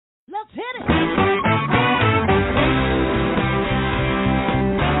Hit it.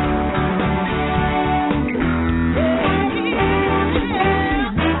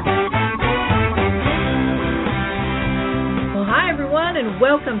 And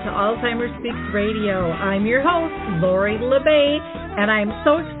welcome to Alzheimer Speaks Radio. I'm your host, Lori LeBay, and I'm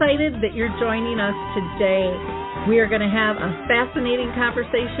so excited that you're joining us today. We are going to have a fascinating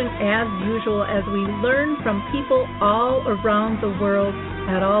conversation as usual as we learn from people all around the world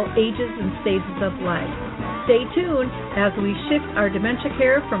at all ages and stages of life. Stay tuned as we shift our dementia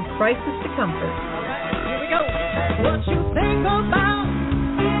care from crisis to comfort. All right, here we go. What you think about,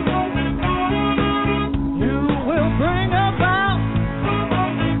 you will bring about.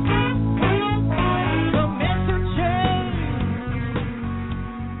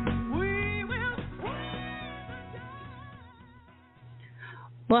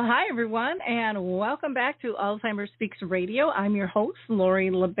 Well, hi, everyone, and welcome back to Alzheimer Speaks Radio. I'm your host, Lori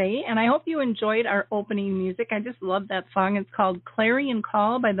LeBay, and I hope you enjoyed our opening music. I just love that song. It's called Clarion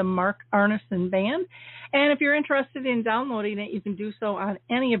Call by the Mark Arneson Band. And if you're interested in downloading it, you can do so on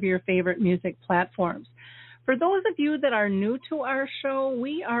any of your favorite music platforms. For those of you that are new to our show,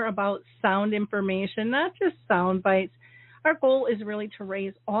 we are about sound information, not just sound bites. Our goal is really to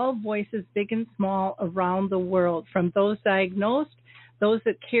raise all voices, big and small, around the world, from those diagnosed, those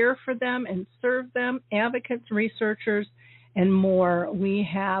that care for them and serve them, advocates, researchers, and more. We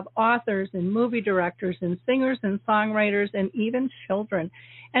have authors and movie directors and singers and songwriters and even children.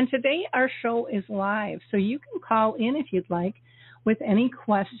 And today our show is live, so you can call in if you'd like with any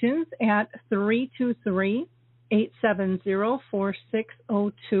questions at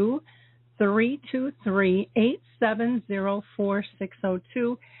 323-870-4602,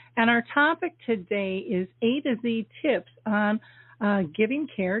 323-870-4602. And our topic today is A to Z tips on giving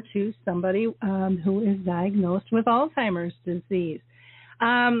care to somebody who is diagnosed with Alzheimer's disease.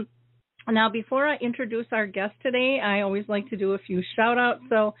 Now, before I introduce our guest today, I always like to do a few shout-outs.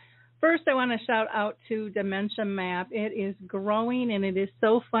 So first, I want to shout out to Dementia Map. It is growing, and it is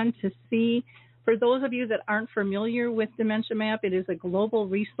so fun to see. For those of you that aren't familiar with Dementia Map, it is a global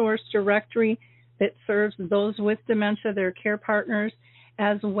resource directory that serves those with dementia, their care partners,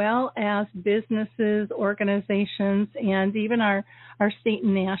 as well as businesses, organizations, and even our state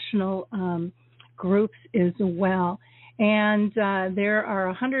and national groups as well. And there are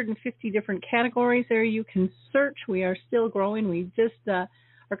 150 different categories there you can search. We are still growing. We just are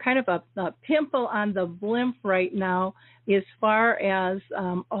kind of a pimple on the blimp right now as far as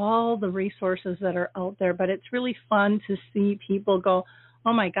all the resources that are out there. But it's really fun to see people go,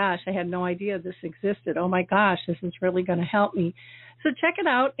 oh, my gosh, I had no idea this existed. Oh, my gosh, this is really going to help me. So check it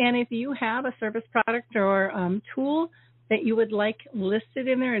out, and if you have a service product or tool that you would like listed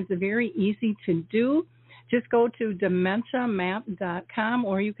in there, it's very easy to do. Just go to dementiamap.com,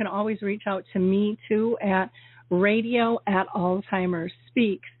 or you can always reach out to me, too, at radio@Alzheimer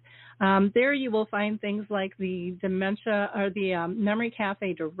Speaks. There you will find things like the dementia or the Memory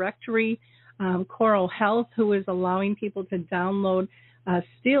Cafe directory, Coral Health, who is allowing people to download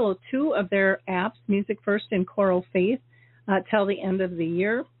still two of their apps, Music First and Coral Faith, till the end of the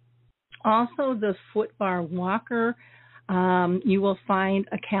year. Also, the Footbar Walker, you will find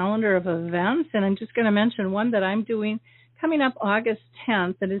a calendar of events, and I'm just going to mention one that I'm doing coming up August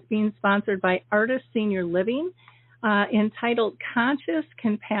 10th that is being sponsored by Artist Senior Living, entitled Conscious,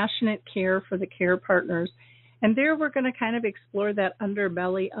 Compassionate Care for the Care Partners. And there we're going to kind of explore that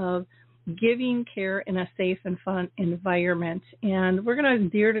underbelly of giving care in a safe and fun environment. And we're going to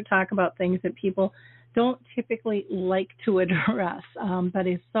dare to talk about things that people don't typically like to address, but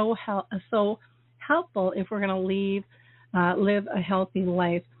is so helpful if we're going to live a healthy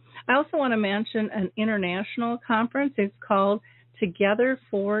life. I also want to mention an international conference. It's called Together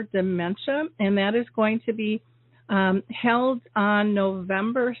for Dementia, and that is going to be held on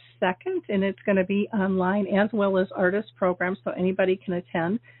November 2nd, and it's going to be online as well as artist programs, so anybody can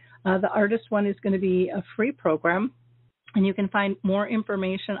attend. The artist one is going to be a free program, and you can find more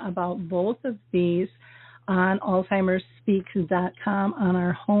information about both of these on alzheimerspeaks.com on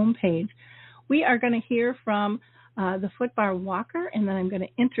our homepage. We are going to hear from the Footbar Walker, and then I'm going to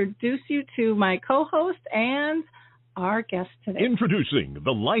introduce you to my co-host and our guest today. Introducing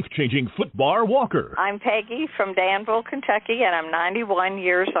the life-changing Footbar Walker. I'm Peggy from Danville, Kentucky, and I'm 91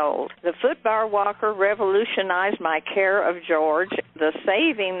 years old. The Footbar Walker revolutionized my care of George. The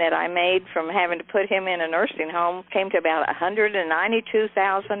saving that I made from having to put him in a nursing home came to about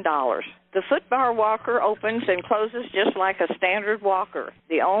 $192,000. The foot bar walker opens and closes just like a standard walker.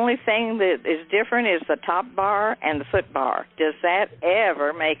 The only thing that is different is the top bar and the foot bar. Does that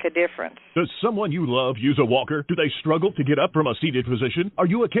ever make a difference? Does someone you love use a walker? Do they struggle to get up from a seated position? Are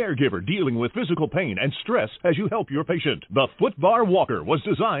you a caregiver dealing with physical pain and stress as you help your patient? The foot bar walker was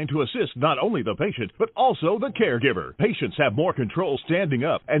designed to assist not only the patient, but also the caregiver. Patients have more control standing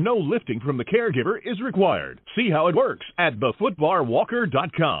up, and no lifting from the caregiver is required. See how it works at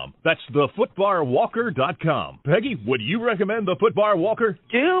thefootbarwalker.com. That's thefootbarwalker.com. Peggy, would you recommend the foot bar walker?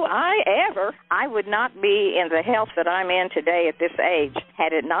 Do I ever? I would not be in the health that I'm in today at this age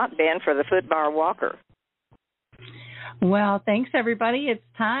had it not been for the foot bar walker. Well, thanks, everybody. It's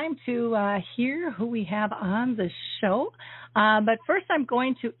time to hear who we have on the show. But first, I'm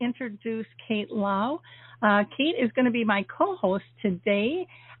going to introduce Kate Lau. Kate is going to be my co-host today.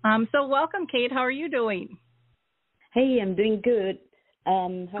 So welcome, Kate. How are you doing? Hey, I'm doing good.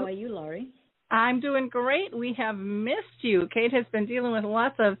 How are you, Laurie? I'm doing great. We have missed you. Kate has been dealing with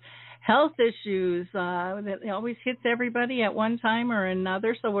lots of health issues that always hits everybody at one time or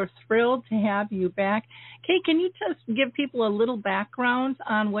another, so we're thrilled to have you back. Kate, can you just give people a little background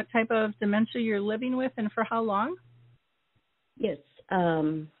on what type of dementia you're living with and for how long? Yes.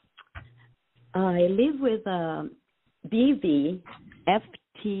 I live with BVFTD.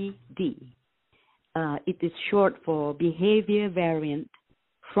 It is short for Behavior Variant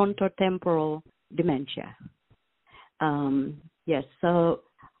Frontotemporal Dementia. Yes, so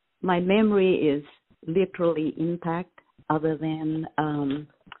my memory is literally intact other than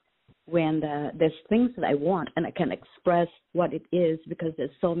when there's things that I want and I can express what it is because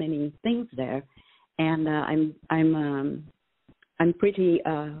there's so many things there. And I'm pretty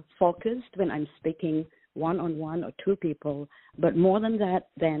focused when I'm speaking one-on-one or two people, but more than that,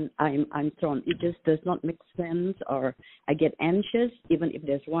 then I'm thrown. It just does not make sense, or I get anxious even if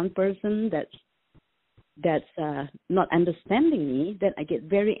there's one person that's not understanding me. Then I get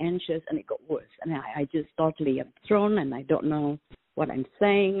very anxious and it got worse, and I just totally am thrown and I don't know what I'm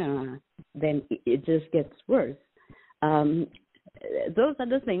saying. Then it just gets worse. Those are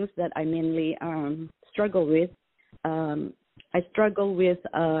the things that I mainly struggle with. I struggle with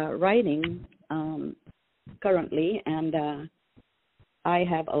writing currently, and I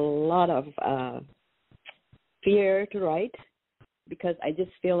have a lot of fear to write because I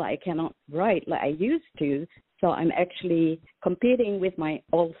just feel like I cannot write like I used to. So I'm actually competing with my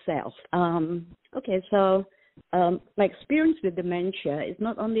old self. Okay, so my experience with dementia is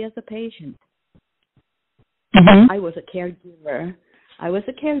not only as a patient. Mm-hmm. I was a caregiver.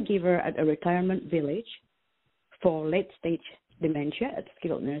 At a retirement village for late-stage dementia at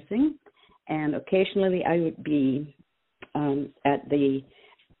skilled nursing. And occasionally I would be at the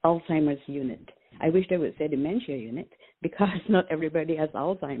Alzheimer's unit. I wish they would say dementia unit because not everybody has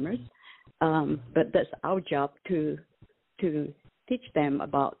Alzheimer's. But that's our job to teach them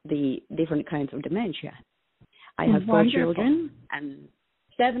about the different kinds of dementia. I have 4 children and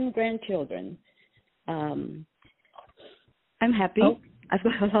 7 grandchildren. I'm happy. Oh. I've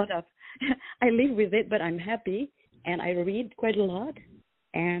got a lot of, I live with it, but I'm happy. And I read quite a lot.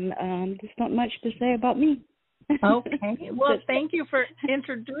 And there's not much to say about me. Okay. Well, thank you for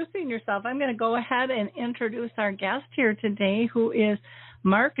introducing yourself. I'm going to go ahead and introduce our guest here today, who is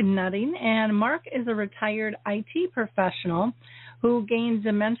Mark Nutting. And Mark is a retired IT professional who gained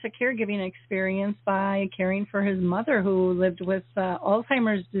dementia caregiving experience by caring for his mother, who lived with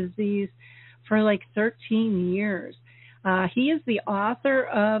Alzheimer's disease for like 13 years. He is the author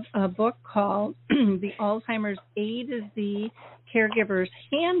of a book called The Alzheimer's A to Z Caregiver's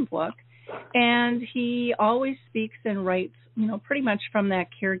Handbook, and he always speaks and writes, pretty much from that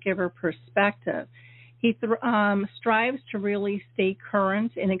caregiver perspective. He strives to really stay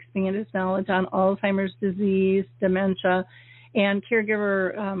current and expand his knowledge on Alzheimer's disease, dementia, and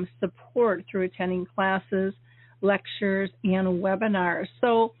caregiver support through attending classes, lectures, and webinars.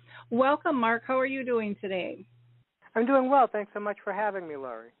 So welcome, Mark. How are you doing today? I'm doing well. Thanks so much for having me,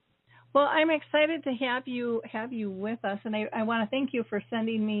 Laurie. Well, I'm excited to have you with us, and I want to thank you for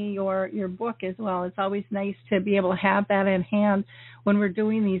sending me your book as well. It's always nice to be able to have that in hand when we're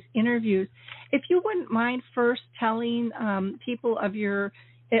doing these interviews. If you wouldn't mind first telling people of a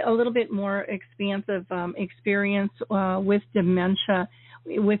little bit more expansive experience with dementia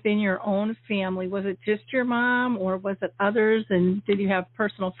within your own family. Was it just your mom, or was it others, and did you have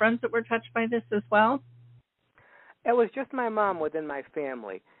personal friends that were touched by this as well? It was just my mom within my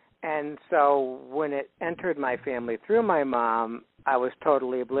family. And so when it entered my family through my mom, I was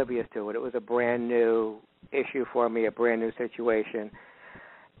totally oblivious to it. It was a brand new issue for me, a brand new situation.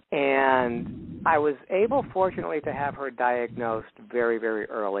 And I was able, fortunately, to have her diagnosed very, very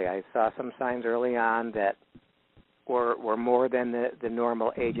early. I saw some signs early on that were more than the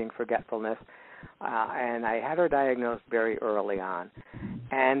normal aging forgetfulness, and I had her diagnosed very early on.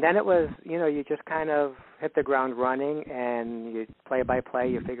 And then it was, you just kind of hit the ground running, and you play by play,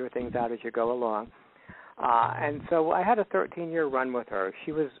 you figure things out as you go along. And so I had a 13-year run with her.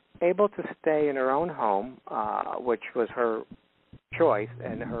 She was able to stay in her own home, which was her choice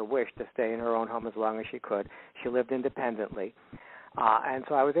and her wish to stay in her own home as long as she could. She lived independently. And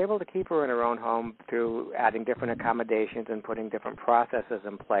so I was able to keep her in her own home through adding different accommodations and putting different processes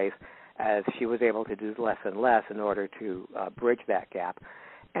in place as she was able to do less and less in order to bridge that gap.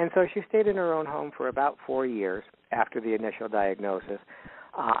 And so she stayed in her own home for about 4 years after the initial diagnosis.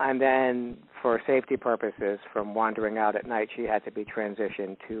 And then for safety purposes, from wandering out at night, she had to be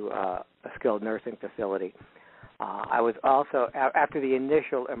transitioned to a skilled nursing facility. I was also, after the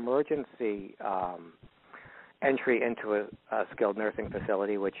initial emergency entry into a skilled nursing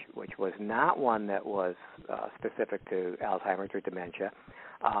facility, which was not one that was specific to Alzheimer's or dementia,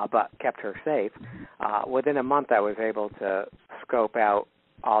 but kept her safe, within a month I was able to scope out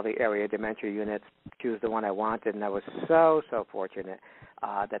all the area dementia units, choose the one I wanted, and I was so fortunate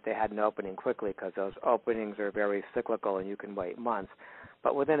that they had an opening quickly, because those openings are very cyclical and you can wait months.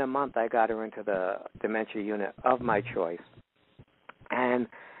 But within a month I got her into the dementia unit of my choice. And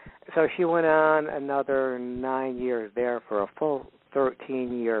so she went on another 9 years there for a full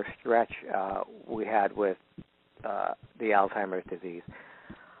 13-year stretch we had with the Alzheimer's disease.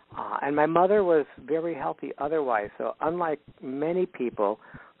 And my mother was very healthy otherwise. So unlike many people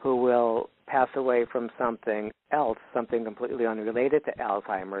who will pass away from something else, something completely unrelated to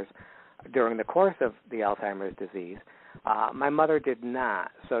Alzheimer's, during the course of the Alzheimer's disease, my mother did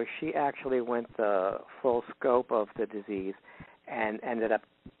not. So she actually went the full scope of the disease and ended up,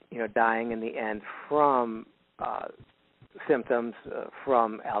 dying in the end from symptoms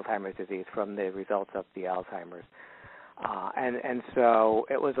from Alzheimer's disease, from the results of the Alzheimer's. And so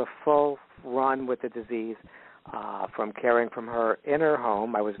it was a full run with the disease, from caring from her in her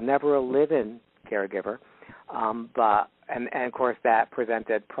home. I was never a live-in caregiver, but of course that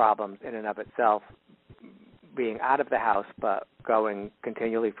presented problems in and of itself, being out of the house but going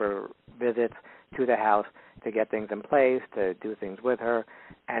continually for visits to the house to get things in place, to do things with her,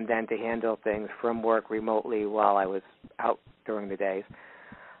 and then to handle things from work remotely while I was out during the days.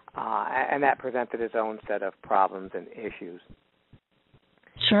 And that presented its own set of problems and issues.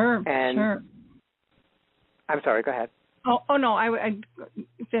 Sure. I'm sorry, go ahead. Oh no, I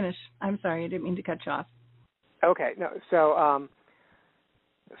finish. I'm sorry, I didn't mean to cut you off. Okay, no. So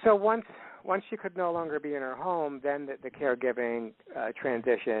once she could no longer be in her home, then the caregiving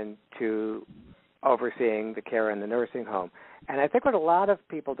transitioned to overseeing the care in the nursing home. And I think what a lot of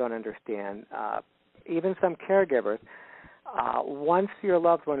people don't understand, even some caregivers, once your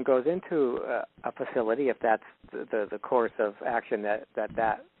loved one goes into a facility, if that's the course of action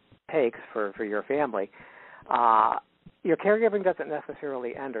that takes for your family, your caregiving doesn't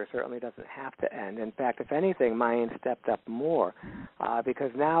necessarily end, or certainly doesn't have to end. In fact, if anything, mine stepped up more, because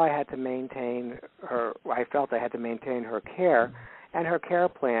now I had to maintain her. I felt I had to maintain her care and her care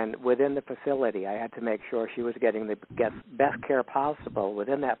plan within the facility. I had to make sure she was getting the best care possible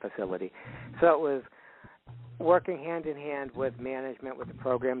within that facility. So it was working hand in hand with management, with the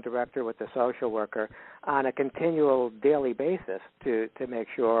program director, with the social worker on a continual daily basis to make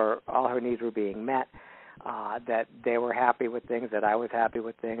sure all her needs were being met, that they were happy with things, that I was happy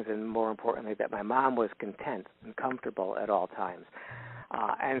with things, and more importantly, that my mom was content and comfortable at all times.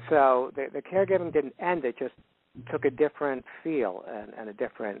 And so the caregiving didn't end. It just took a different feel and a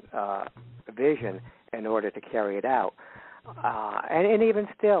different vision in order to carry it out. And even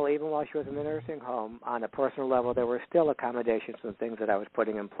still, even while she was in the nursing home, on a personal level, there were still accommodations and things that I was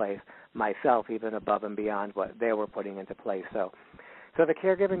putting in place myself, even above and beyond what they were putting into place. So the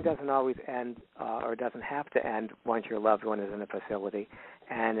caregiving doesn't always end or doesn't have to end once your loved one is in a facility.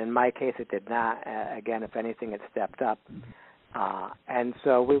 And in my case, it did not. Again, if anything, it stepped up. And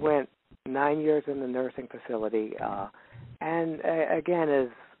so we went 9 years in the nursing facility. And again, as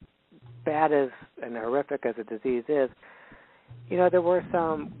bad as and horrific as the disease is, there were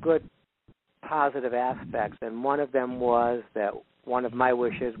some good positive aspects, and one of them was that one of my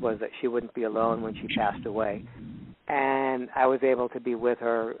wishes was that she wouldn't be alone when she passed away. And I was able to be with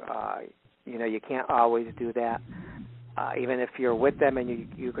her. You can't always do that. Even if you're with them and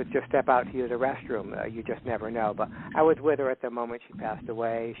you could just step out to use a restroom, you just never know. But I was with her at the moment she passed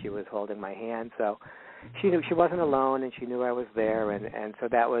away. She was holding my hand, so she knew she wasn't alone, and she knew I was there. And so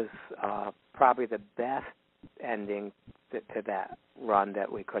that was probably the best ending to that run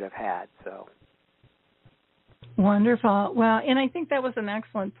that we could have had. So. Wonderful. Well, and I think that was an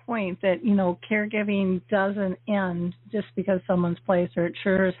excellent point that, you know, caregiving doesn't end just because someone's placed, or it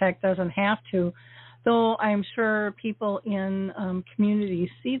sure as heck doesn't have to. Though I'm sure people in communities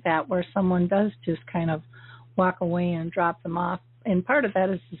see that, where someone does just kind of walk away and drop them off. And part of that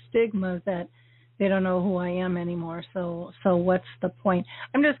is the stigma that they don't know who I am anymore. So what's the point?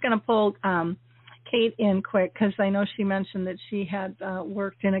 I'm just going to pull Kate in quick, because I know she mentioned that she had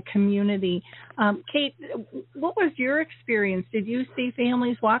worked in a community. Kate, what was your experience? Did you see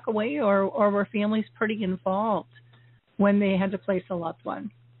families walk away, or were families pretty involved when they had to place a loved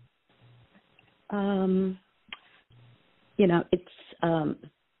one? You know, it's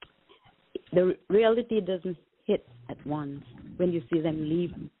the reality doesn't hit at once when you see them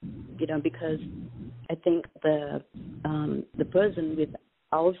leave, you know, because I think the person with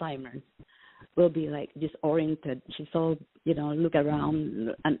Alzheimer will be like disoriented. She's all, you know, look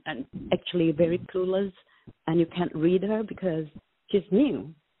around and actually very clueless, and you can't read her because she's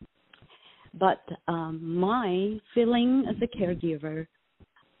new. But my feeling as a caregiver,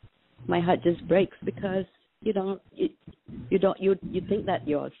 my heart just breaks, because you think that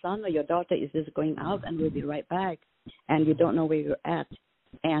your son or your daughter is just going out and will be right back, and you don't know where you're at.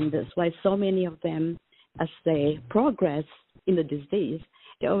 And that's why so many of them, as they progress in the disease,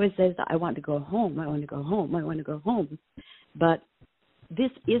 they always say that I want to go home, I want to go home, I want to go home. But this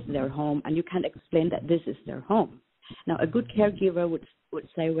is their home, and you can't explain that this is their home. Now, a good caregiver would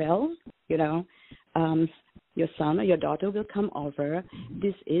say, well, you know, your son or your daughter will come over.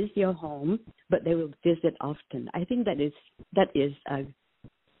 This is your home, but they will visit often. I think that is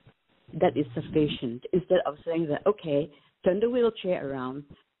sufficient. Instead of saying that, okay, turn the wheelchair around,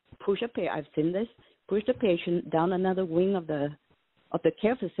 push the patient down another wing of the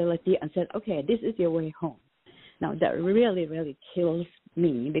care facility, and said, okay, this is your way home. Now, that really, really kills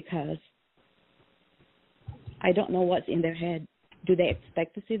me, because I don't know what's in their head. Do they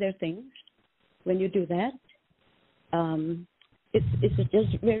expect to see their things when you do that? It's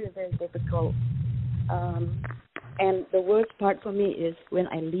just very, very difficult. And the worst part for me is when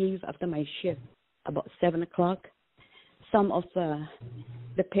I leave after my shift, about 7 o'clock. Some of the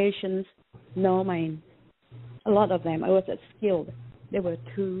patients know a lot of them, I was at skilled. They were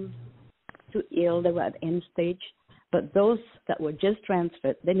too ill. They were at end stage. But those that were just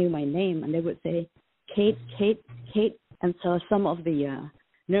transferred, they knew my name, and they would say, Kate, Kate, Kate. And so some of the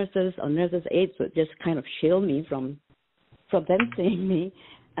nurses or nurses' aides would just kind of shield me from them seeing me,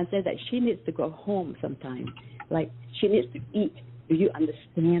 and say that she needs to go home sometime. Like, she needs to eat. Do you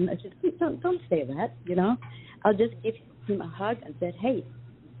understand? I said, don't say that, you know. I'll just give him a hug and said, hey,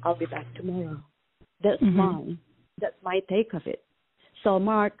 I'll be back tomorrow. That's mine. That's my take of it. So,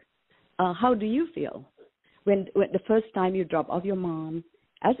 Mark, how do you feel when the first time you drop off your mom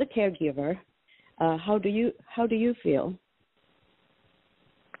as a caregiver? How do you feel?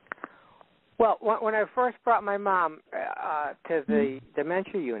 Well, when I first brought my mom to the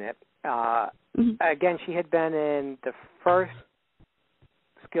dementia unit, again, she had been in the first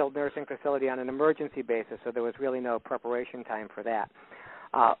skilled nursing facility on an emergency basis, so there was really no preparation time for that.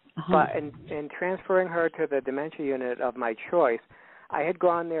 But in transferring her to the dementia unit of my choice, I had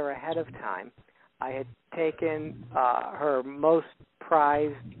gone there ahead of time. I had taken her most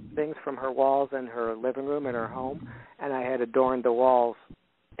prized things from her walls in her living room in her home, and I had adorned the walls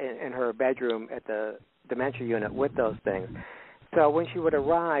in her bedroom at the dementia unit with those things. So when she would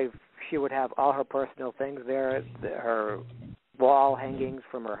arrive, she would have all her personal things there. Her wall hangings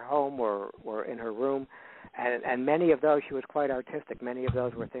from her home were in her room, and many of those, she was quite artistic. Many of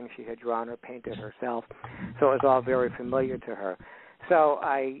those were things she had drawn or painted herself, so it was all very familiar to her. So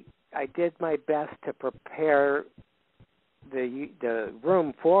I did my best to prepare the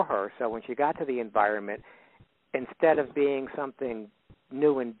room for her, so when she got to the environment, instead of being something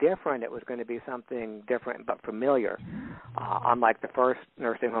new and different, it was going to be something different but familiar, unlike the first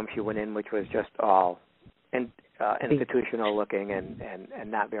nursing home she went in, which was just all institutional looking and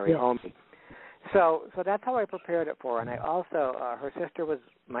not very homey. So that's how I prepared it for her. And I also, her sister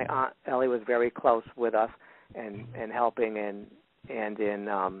my Aunt Ellie was very close with us and helping and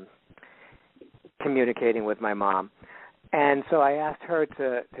in communicating with my mom. And so I asked her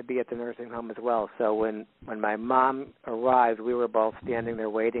to be at the nursing home as well. So when my mom arrived, we were both standing there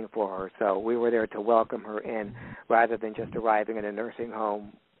waiting for her. So we were there to welcome her in rather than just arriving in a nursing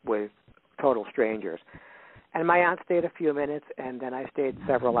home with total strangers. And my aunt stayed a few minutes, and then I stayed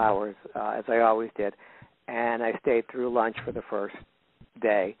several hours, as I always did. And I stayed through lunch for the first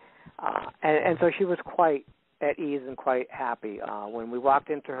day. And so she was quite at ease and quite happy. When we walked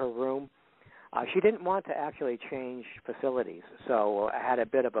into her room, She didn't want to actually change facilities, so I had a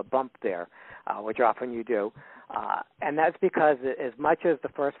bit of a bump there, which often you do. And that's because as much as the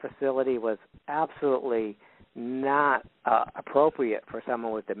first facility was absolutely not appropriate for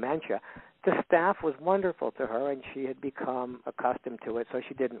someone with dementia, the staff was wonderful to her, and she had become accustomed to it, so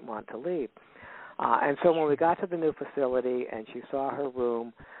she didn't want to leave. And so when we got to the new facility and she saw her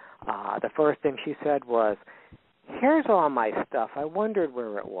room, the first thing she said was, "Here's all my stuff. I wondered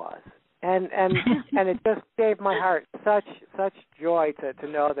where it was." And it just gave my heart such joy to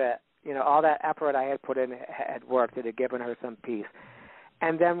know that, you know, all that effort I had put in had worked. It had given her some peace.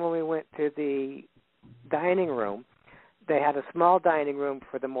 And then when we went to the dining room, they had a small dining room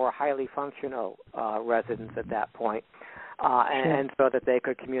for the more highly functional residents at that point, and so that they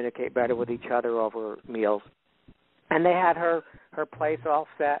could communicate better with each other over meals. And they had her place all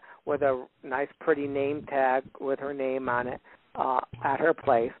set with a nice, pretty name tag with her name on it at her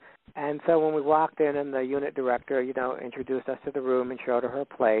place. And so when we walked in and the unit director, you know, introduced us to the room and showed her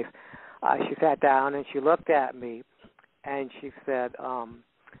place, she sat down and she looked at me and she said,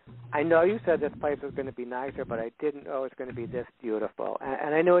 "I know you said this place was going to be nicer, but I didn't know it was going to be this beautiful."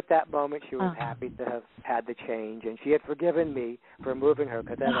 And I knew at that moment she was happy to have had the change, and she had forgiven me for moving her,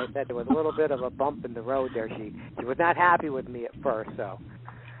 because as I said, there was a little bit of a bump in the road there. She was not happy with me at first,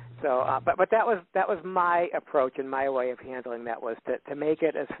 but that was my approach and my way of handling that, was to make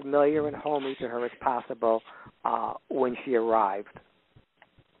it as familiar and homey to her as possible when she arrived.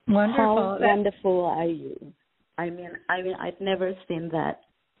 Wonderful. How wonderful are you? I mean, I've never seen that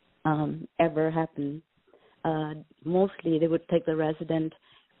ever happen. Mostly they would take the resident,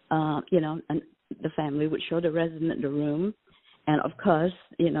 and the family would show the resident the room, and of course,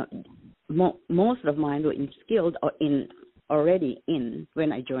 most of mine were skilled or already in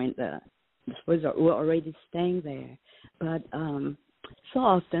when I joined the disposal, were already staying there. But so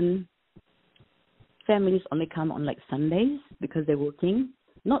often families only come on like Sundays because they're working,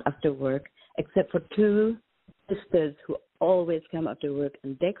 not after work, except for two sisters who always come after work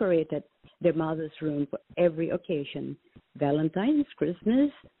and decorated their mother's room for every occasion, Valentine's,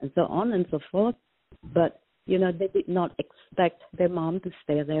 Christmas, and so on and so forth. But, they did not expect their mom to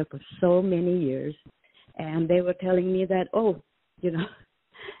stay there for so many years. And they were telling me that,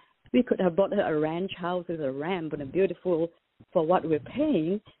 we could have bought her a ranch house with a ramp and a beautiful for what we're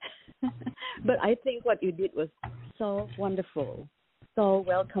paying. But I think what you did was so wonderful, so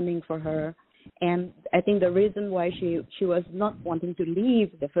welcoming for her. And I think the reason why she was not wanting to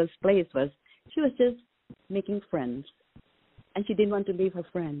leave the first place was she was just making friends. And she didn't want to leave her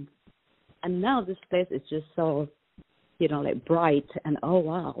friends. And now this place is just so, like bright and, oh,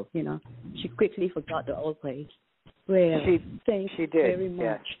 wow, she quickly forgot the old place. Well, thank you very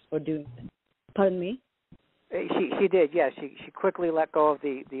much for doing that. Pardon me? She did, yes. She quickly let go of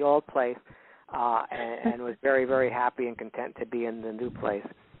the old place and was very, very happy and content to be in the new place.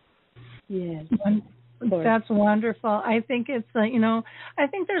 Yes. That's wonderful. I think it's, I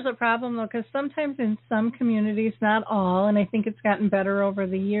think there's a problem, though, because sometimes in some communities, not all, and I think it's gotten better over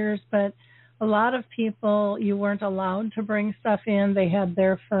the years, but a lot of people, you weren't allowed to bring stuff in. They had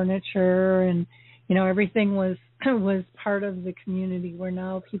their furniture and, everything was part of the community, where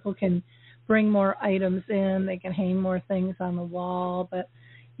now people can bring more items in. They can hang more things on the wall. But,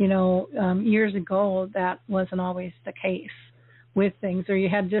 years ago, that wasn't always the case with things, or you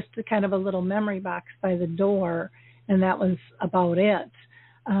had just kind of a little memory box by the door, and that was about it.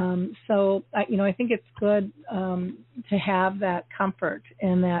 So, I think it's good to have that comfort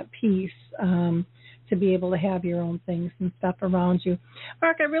and that peace, to be able to have your own things and stuff around you.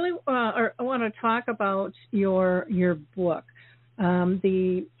 Mark, I really want to talk about your book,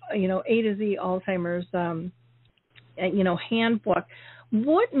 the A to Z Alzheimer's handbook.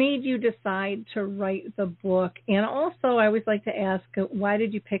 What made you decide to write the book? And also, I always like to ask, why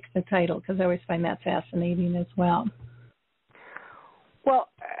did you pick the title? Because I always find that fascinating as well. Well,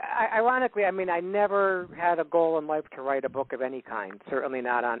 ironically, I never had a goal in life to write a book of any kind, certainly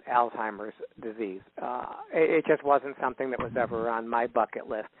not on Alzheimer's disease. It just wasn't something that was ever on my bucket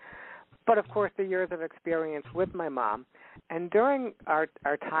list. But, of course, the years of experience with my mom, and during our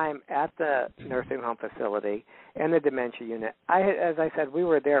time at the nursing home facility and the dementia unit, as I said, we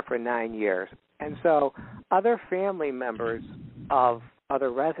were there for 9 years. And so other family members of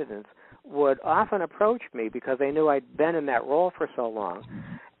other residents would often approach me because they knew I'd been in that role for so long.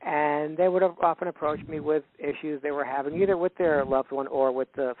 And they would have often approached me with issues they were having, either with their loved one or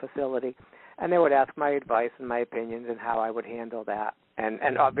with the facility. And they would ask my advice and my opinions and how I would handle that. And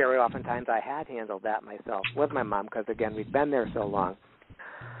very oftentimes I had handled that myself with my mom because, again, we'd been there so long.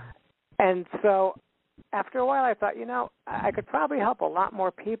 And so after a while I thought, I could probably help a lot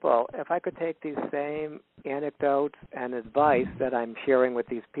more people if I could take these same anecdotes and advice that I'm sharing with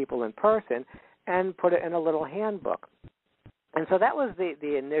these people in person and put it in a little handbook. And so that was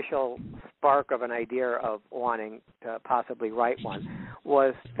the initial spark of an idea of wanting to possibly write one,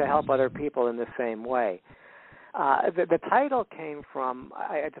 was to help other people in the same way. The title came from,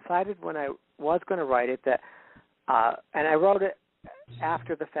 I decided when I was going to write it that, and I wrote it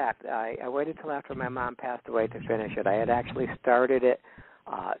after the fact. I waited till after my mom passed away to finish it. I had actually started it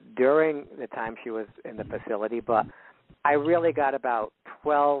during the time she was in the facility, but I really got about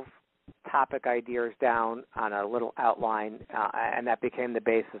 12 topic ideas down on a little outline, and that became the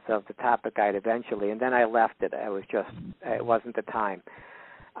basis of the topic guide eventually. And then I left it. It wasn't the time.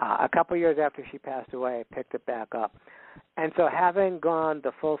 A couple years after she passed away, I picked it back up. And so having gone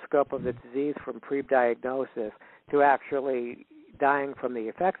the full scope of the disease from pre-diagnosis to actually dying from the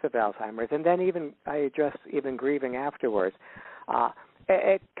effects of Alzheimer's, and then I addressed even grieving afterwards,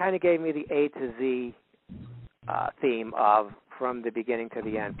 it kind of gave me the A to Z theme of from the beginning to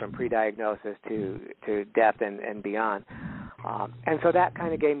the end, from pre-diagnosis to death and beyond. And so that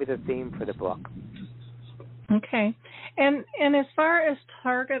kind of gave me the theme for the book. Okay. And as far as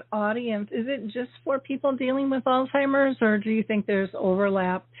target audience, is it just for people dealing with Alzheimer's, or do you think there's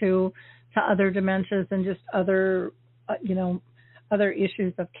overlap to other dementias and just other, other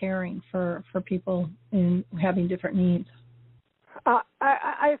issues of caring for people in having different needs?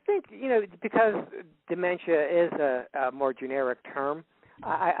 I think, because dementia is a more generic term,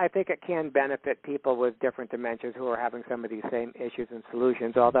 I think it can benefit people with different dementias who are having some of these same issues and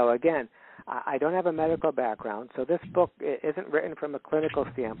solutions, although, again, I don't have a medical background, so this book isn't written from a clinical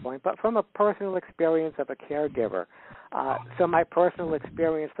standpoint, but from a personal experience of a caregiver. So my personal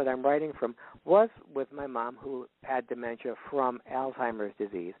experience that I'm writing from was with my mom, who had dementia from Alzheimer's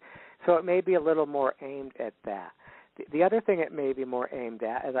disease. So it may be a little more aimed at that. The other thing it may be more aimed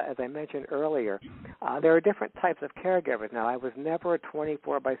at, as I mentioned earlier, there are different types of caregivers. Now, I was never a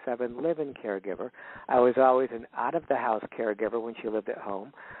 24/7 live-in caregiver. I was always an out-of-the-house caregiver when she lived at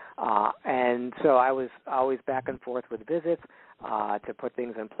home. And so I was always back and forth with visits to put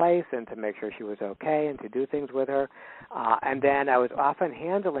things in place and to make sure she was okay and to do things with her. And then I was often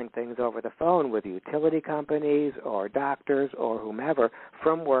handling things over the phone with utility companies or doctors or whomever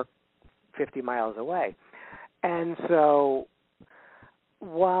from work 50 miles away. And so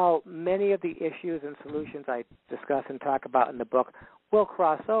while many of the issues and solutions I discuss and talk about in the book will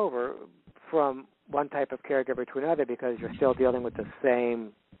cross over from one type of caregiver to another because you're still dealing with the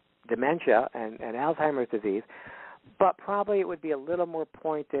same dementia and Alzheimer's disease, but probably it would be a little more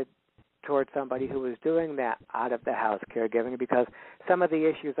pointed towards somebody who was doing that out-of-the-house caregiving, because some of the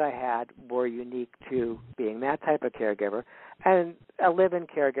issues I had were unique to being that type of caregiver, and a live-in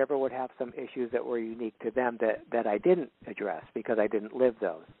caregiver would have some issues that were unique to them that I didn't address because I didn't live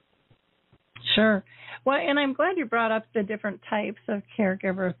those. Sure. Well, and I'm glad you brought up the different types of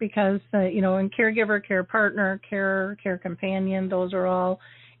caregivers because, in caregiver, care partner, care companion, those are all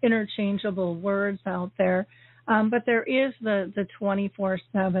interchangeable words out there. But there is the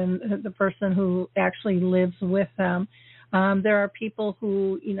 24/7, the person who actually lives with them. There are people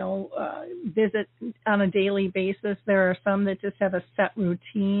who, visit on a daily basis. There are some that just have a set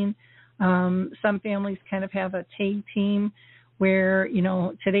routine. Some families kind of have a tag team where,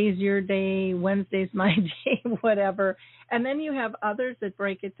 today's your day, Wednesday's my day, whatever. And then you have others that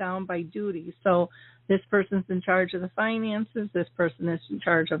break it down by duty. So this person's in charge of the finances. This person is in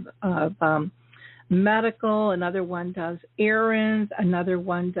charge of medical. Another one does errands. Another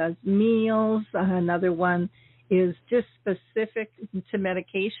one does meals. Another one is just specific to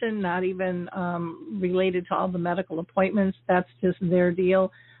medication, not even related to all the medical appointments. That's just their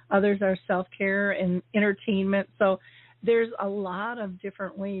deal. Others are self-care and entertainment. So there's a lot of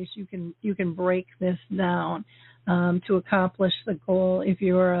different ways you can break this down to accomplish the goal. If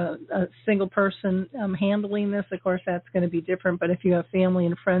you're a single person handling this, of course, that's going to be different. But if you have family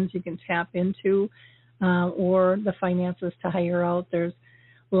and friends you can tap into or the finances to hire out, there's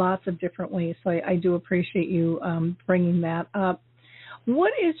lots of different ways. So I do appreciate you bringing that up.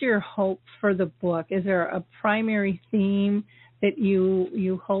 What is your hope for the book? Is there a primary theme that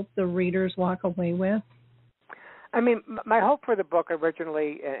you hope the readers walk away with? I mean, my hope for the book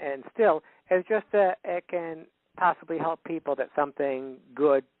originally and still is just that it can possibly help people, that something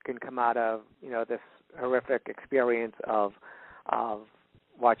good can come out of, this horrific experience of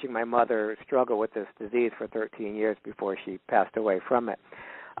watching my mother struggle with this disease for 13 years before she passed away from it.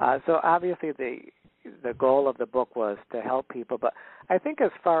 So obviously the goal of the book was to help people, but I think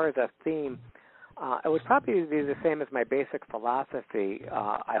as far as a theme, it would probably be the same as my basic philosophy.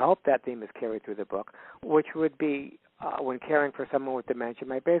 I hope that theme is carried through the book, which would be when caring for someone with dementia,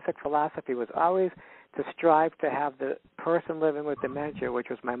 my basic philosophy was always to strive to have the person living with dementia, which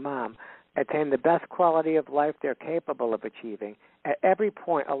was my mom, attain the best quality of life they're capable of achieving at every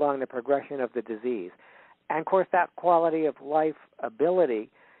point along the progression of the disease. And, of course, that quality of life ability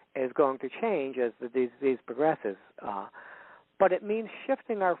is going to change as the disease progresses. But it means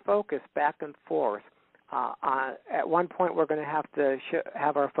shifting our focus back and forth. At one point, we're going to have to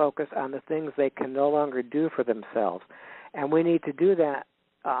have our focus on the things they can no longer do for themselves. And we need to do that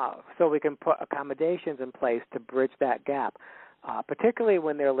so we can put accommodations in place to bridge that gap, particularly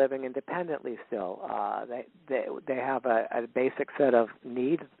when they're living independently still. They have a basic set of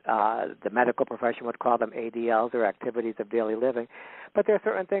needs. The medical profession would call them ADLs, or activities of daily living. But there are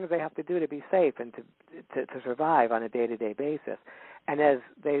certain things they have to do to be safe and to survive on a day-to-day basis. And as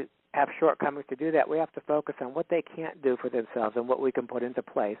they have shortcomings to do that, we have to focus on what they can't do for themselves and what we can put into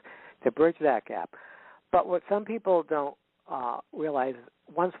place to bridge that gap. But what some people don't realize,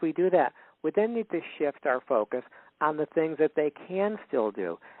 once we do that, we then need to shift our focus on the things that they can still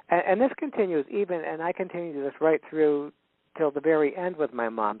do. And this continues and I continue this right through till the very end with my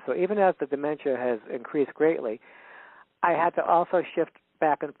mom. So even as the dementia has increased greatly, I had to also shift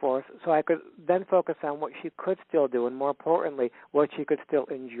back and forth so I could then focus on what she could still do, and more importantly, what she could still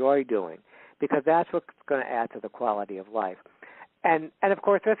enjoy doing, because that's what's going to add to the quality of life. And of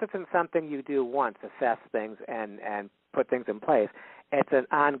course, this isn't something you do once, assess things and put things in place. It's an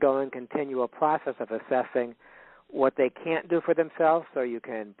ongoing, continual process of assessing what they can't do for themselves so you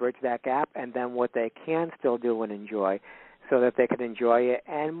can bridge that gap, and then what they can still do and enjoy so that they can enjoy it.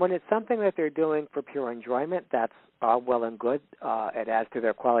 And when it's something that they're doing for pure enjoyment, that's all well and good. It adds to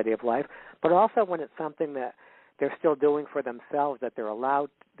their quality of life. But also when it's something that they're still doing for themselves, that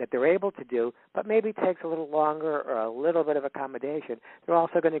they're able to do, but maybe takes a little longer or a little bit of accommodation, they're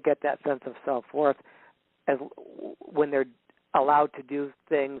also going to get that sense of self-worth as when they're allowed to do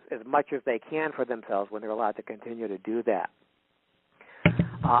things as much as they can for themselves, when they're allowed to continue to do that.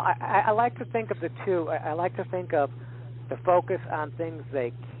 I like to think of the two. I like to think of the focus on things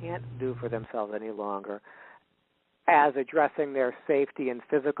they can't do for themselves any longer as addressing their safety and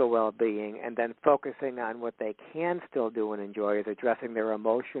physical well-being, and then focusing on what they can still do and enjoy as addressing their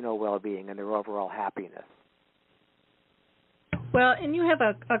emotional well-being and their overall happiness. Well, and you have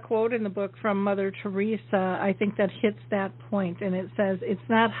a quote in the book from Mother Teresa, I think, that hits that point, and it says, it's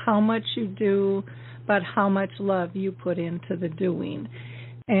not how much you do, but how much love you put into the doing.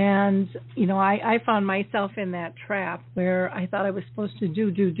 And, I found myself in that trap where I thought I was supposed to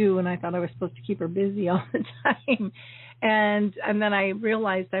do, and I thought I was supposed to keep her busy all the time. And then I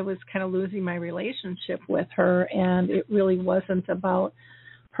realized I was kind of losing my relationship with her, and it really wasn't about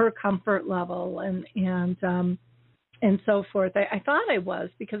her comfort level and so forth. I thought I was,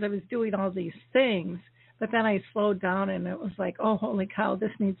 because I was doing all these things, but then I slowed down, and it was like, oh, holy cow,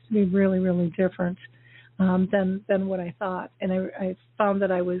 this needs to be really, really different than what I thought. And I found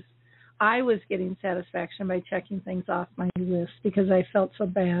that I was getting satisfaction by checking things off my list, because I felt so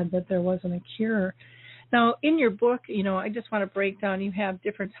bad that there wasn't a cure. Now, in your book, I just want to break down, you have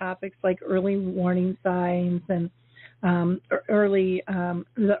different topics like early warning signs and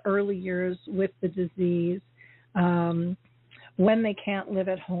the early years with the disease, when they can't live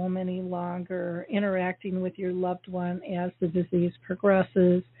at home any longer, interacting with your loved one as the disease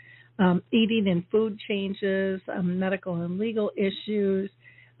progresses, eating and food changes, medical and legal issues,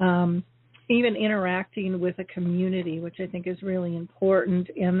 even interacting with a community, which I think is really important.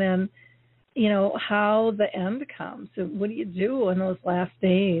 And then, how the end comes. So what do you do in those last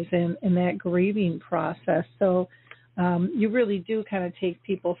days and that grieving process? So you really do kind of take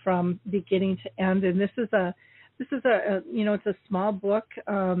people from beginning to end. And this is a it's a small book.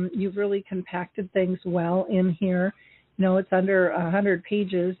 You've really compacted things well in here. It's under 100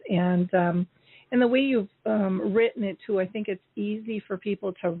 pages, and the way you've written it too, I think it's easy for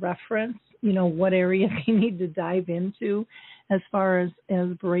people to reference, what area they need to dive into as far as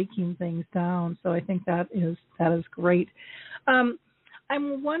breaking things down. So I think that is great. I'm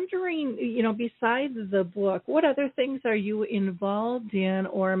wondering, besides the book, what other things are you involved in,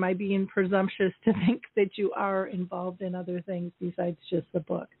 or am I being presumptuous to think that you are involved in other things besides just the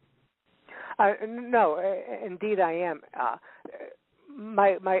book? No, indeed I am.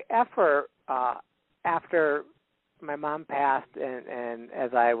 My effort after my mom passed and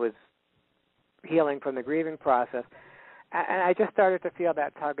as I was healing from the grieving process, and I just started to feel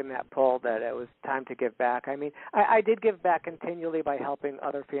that tug and that pull that it was time to give back. I mean, I did give back continually by helping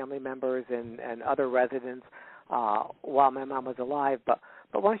other family members and other residents while my mom was alive. But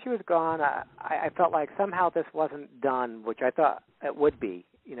once she was gone, I felt like somehow this wasn't done, which I thought it would be.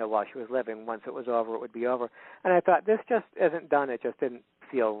 While she was living, once it was over, it would be over. And I thought, this just isn't done. It just didn't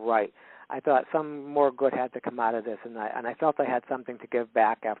feel right. I thought some more good had to come out of this, and I felt I had something to give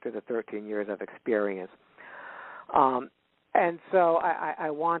back after the 13 years of experience. And so I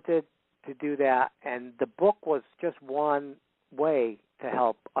wanted to do that, and the book was just one way to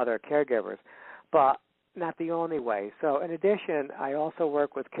help other caregivers, but not the only way. So in addition, I also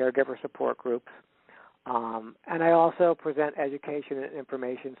work with caregiver support groups, and I also present education and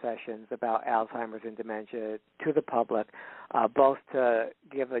information sessions about Alzheimer's and dementia to the public, both to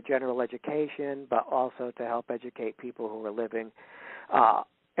give a general education, but also to help educate people who are living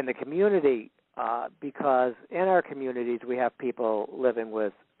in the community, because in our communities we have people living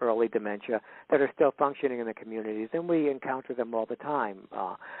with early dementia that are still functioning in the communities, and we encounter them all the time.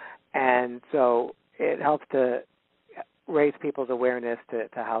 And so it helps to raise people's awareness to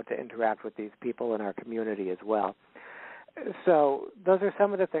how to interact with these people in our community as well. So those are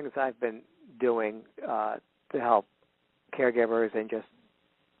some of the things I've been doing to help caregivers and just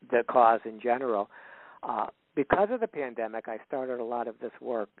the cause in general. Because of the pandemic, I started a lot of this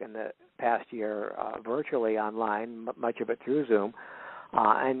work in the past year virtually online, much of it through Zoom.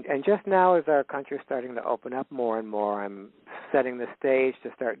 And just now, as our country is starting to open up more and more, I'm setting the stage to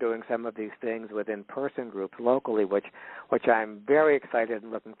start doing some of these things with in-person groups locally, which I'm very excited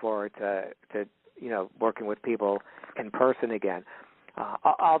and looking forward to working with people in person again.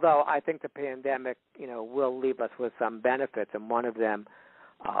 Although I think the pandemic, will leave us with some benefits, and one of them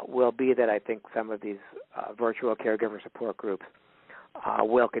will be that I think some of these virtual caregiver support groups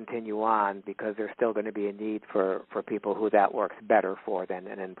will continue on, because there's still going to be a need for people who that works better for than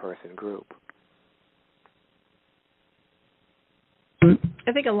an in-person group.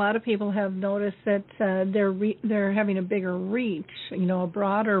 I think a lot of people have noticed that they're having a bigger reach, a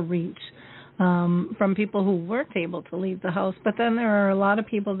broader reach from people who weren't able to leave the house. But then there are a lot of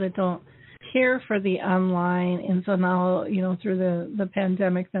people that don't care for the online, and so now, through the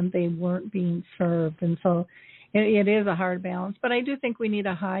pandemic, then they weren't being served. And so it is a hard balance. But I do think we need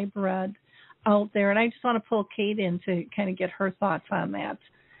a hybrid out there, and I just want to pull Kate in to kind of get her thoughts on that.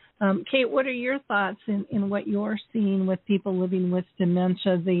 Kate, what are your thoughts in what you're seeing with people living with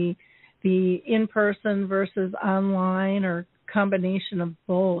dementia, the in-person versus online, or combination of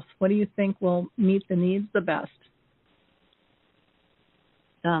both? What do you think will meet the needs the best?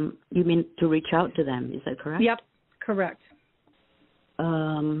 You mean to reach out to them, is that correct? Yep, correct.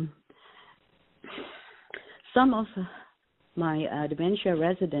 Some of my dementia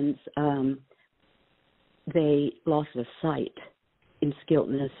residents, they lost their sight in skilled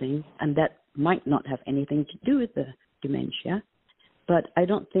nursing, and that might not have anything to do with the dementia. But I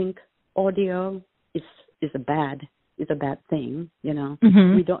don't think audio is a bad thing.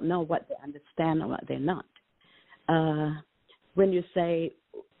 Mm-hmm. We don't know what they understand or what they're not. When you say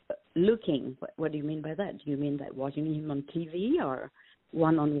looking, what do you mean by that? Do you mean that watching him on TV, or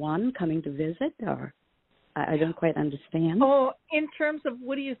one-on-one coming to visit, or? I don't quite understand. Oh, in terms of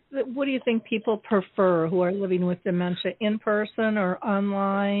what do you think people prefer who are living with dementia, in person or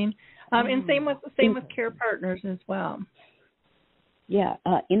online? And same with care partners as well. Yeah,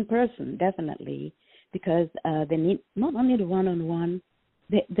 in person definitely, because they need not only the one-on-one,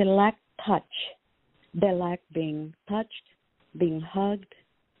 they lack touch. They lack being touched, being hugged,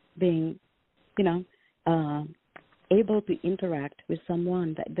 being, able to interact with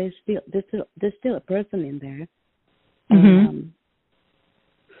someone, that there's still a person in there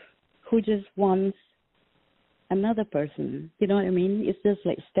who just wants another person. You know what I mean? It's just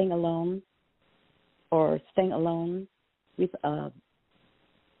like staying alone with a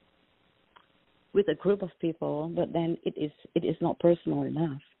group of people, but then it is not personal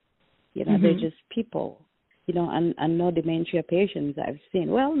enough. They're just people. And no dementia patients I've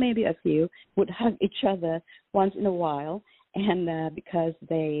seen, well, maybe a few, would hug each other once in a while, and because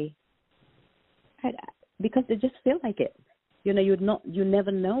they just feel like it. You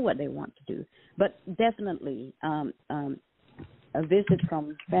never know what they want to do. But definitely, a visit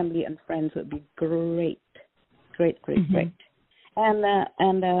from family and friends would be great. And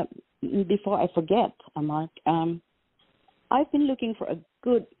before I forget, Mark, I've been looking for a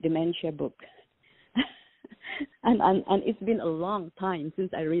good dementia book. And it's been a long time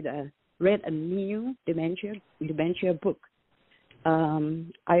since I read a new dementia book.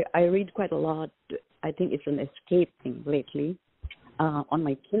 I read quite a lot. I think it's an escape thing lately on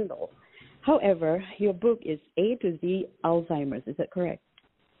my Kindle. However, your book is A to Z Alzheimer's. Is that correct?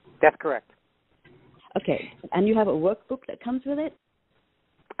 That's correct. Okay. And you have a workbook that comes with it?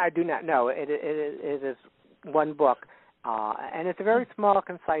 I do not know. It is one book, and it's a very small,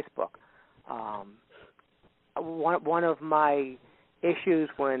 concise book. One of my issues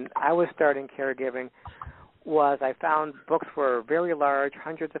when I was starting caregiving was I found books were very large,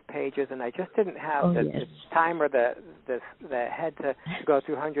 hundreds of pages, and I just didn't have the time or the head to go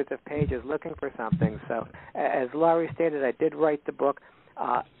through hundreds of pages looking for something. So, as Laurie stated, I did write the book.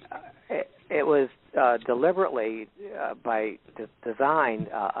 It was deliberately by design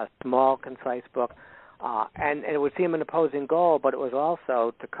a small, concise book, and it would seem an opposing goal, but it was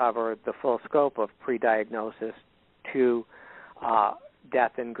also to cover the full scope of pre-diagnosis to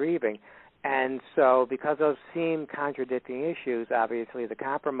death and grieving. And so because those seem contradicting issues, obviously the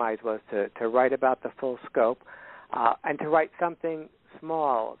compromise was to write about the full scope and to write something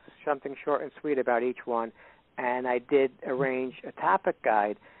small, something short and sweet about each one. And I did arrange a topic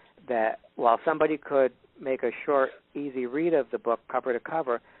guide that, while somebody could make a short, easy read of the book cover to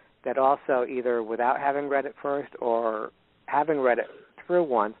cover, that also either without having read it first or having read it through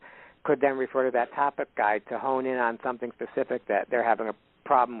once could then refer to that topic guide to hone in on something specific that they're having a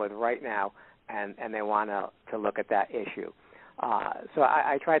problem with right now, and they want to look at that issue. So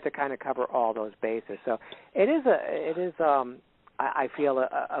I tried to kind of cover all those bases. So it is I feel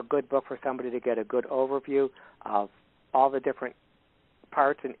a good book for somebody to get a good overview of all the different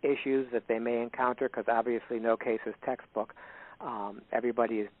parts and issues that they may encounter, because obviously no case is textbook.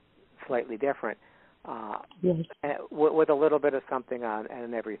 Everybody is slightly different. Yes. With a little bit of something on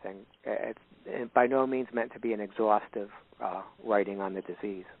and everything. It's by no means meant to be an exhaustive writing on the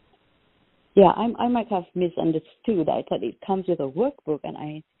disease. Yeah, I might have misunderstood. I thought it comes with a workbook, and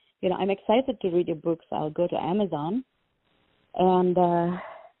I'm excited to read your books. I'll go to Amazon, and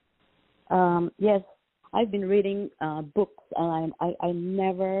yes, I've been reading books, and I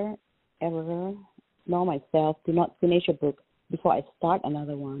never ever know myself to not finish a book before I start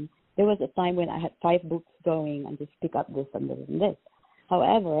another one. There was a time when I had 5 books going and just pick up this and this and this.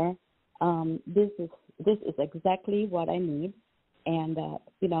 However, this is exactly what I need. And,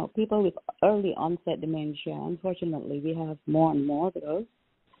 people with early onset dementia, unfortunately, we have more and more of those.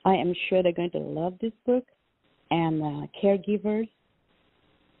 I am sure they're going to love this book. And caregivers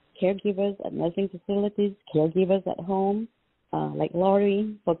at nursing facilities, caregivers at home, like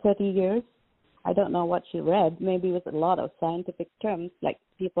Laurie for 30 years. I don't know what she read. Maybe with a lot of scientific terms, like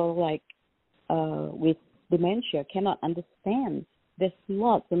people with dementia cannot understand. There's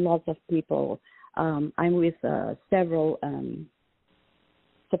lots and lots of people. I'm with several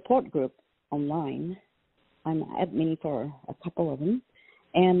support groups online. I'm admin for a couple of them.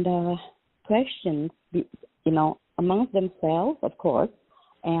 And questions, amongst themselves, of course,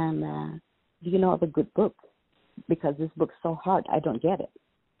 and do you know of a good book? Because this book's so hard, I don't get it.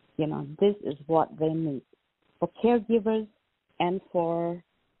 This is what they need for caregivers and for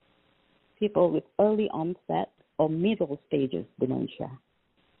people with early onset or middle stages dementia,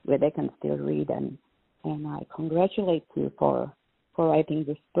 where they can still read. And I congratulate you for writing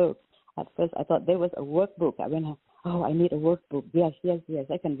this book. At first, I thought there was a workbook. I went, I need a workbook. Yes,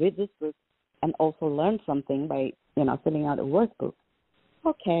 I can read this book and also learn something by, filling out a workbook.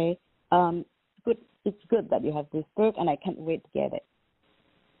 Okay, good. It's good that you have this book, and I can't wait to get it.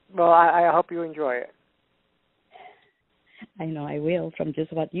 Well, I hope you enjoy it. I know I will, from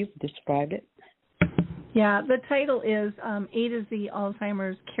just what you've described it. Yeah, the title is A to Z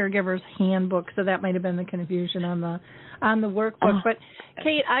Alzheimer's Caregiver's Handbook, so that might have been the confusion on the workbook. But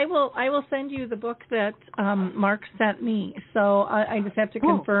Kate, I will send you the book that Mark sent me. So I just have to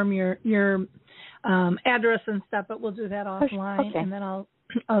confirm your address and stuff, but we'll do that offline, and then I'll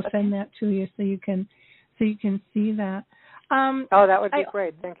send that to you so you can see that. That would be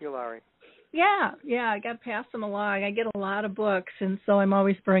great. Thank you, Laurie. Yeah, I got to pass them along. I get a lot of books, and so I'm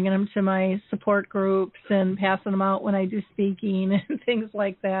always bringing them to my support groups and passing them out when I do speaking and things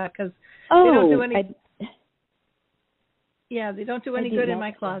like that, because they don't do any. They don't do any good in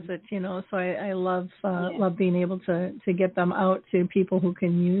my closet, So I love being able to get them out to people who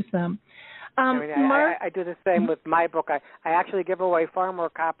can use them. Mark, I do the same with my book. I actually give away far more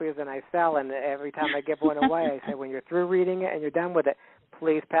copies than I sell, and every time I give one away, I say, when you're through reading it and you're done with it,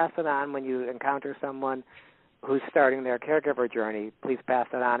 please pass it on. When you encounter someone who's starting their caregiver journey, please pass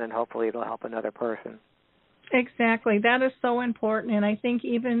it on, and hopefully it'll help another person. Exactly. That is so important. And I think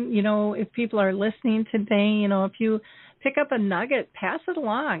even, if people are listening today, if you pick up a nugget, pass it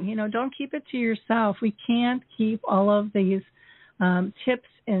along. Don't keep it to yourself. We can't keep all of these tips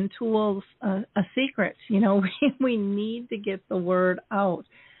and tools a secret. We need to get the word out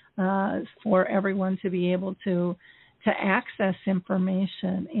for everyone to be able to access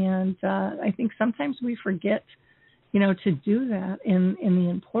information. And I think sometimes we forget, to do that in the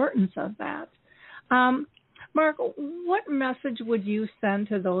importance of that. Mark, what message would you send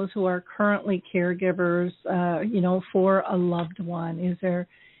to those who are currently caregivers, for a loved one? Is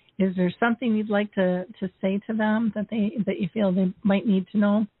there something you'd like to say to them that you feel they might need to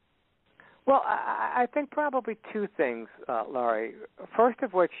know? Well, I think probably two things, Laurie. First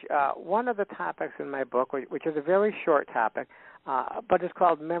of which, one of the topics in my book, which is a very short topic, but it's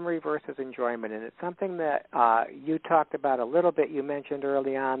called memory versus enjoyment, and it's something that you talked about a little bit. You mentioned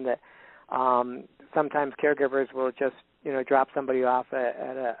early on that sometimes caregivers will just, drop somebody off at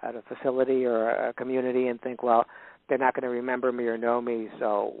a facility or a community and think, well, they're not going to remember me or know me,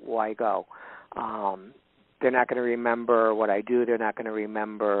 so why go? They're not going to remember what I do. They're not going to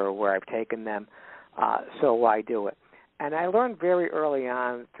remember where I've taken them, so why do it? And I learned very early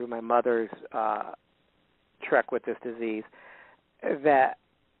on through my mother's trek with this disease that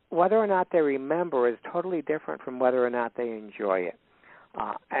whether or not they remember is totally different from whether or not they enjoy it.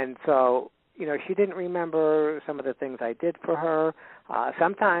 And so, she didn't remember some of the things I did for her.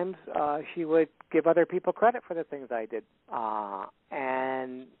 Sometimes she would give other people credit for the things I did.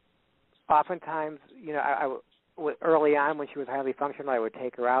 And oftentimes, early on when she was highly functional, I would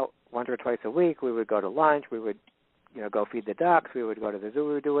take her out once or twice a week. We would go to lunch. We would, go feed the ducks. We would go to the zoo.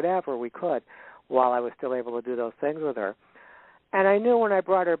 We would do whatever we could while I was still able to do those things with her. And I knew when I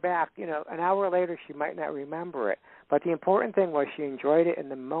brought her back, an hour later she might not remember it. But the important thing was she enjoyed it in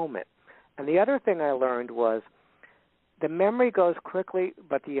the moment. And the other thing I learned was the memory goes quickly,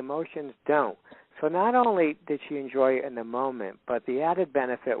 but the emotions don't. So not only did she enjoy it in the moment, but the added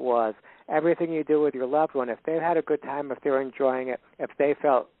benefit was everything you do with your loved one, if they had a good time, if they're enjoying it, if they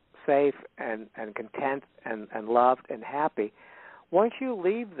felt safe and content and loved and happy, once you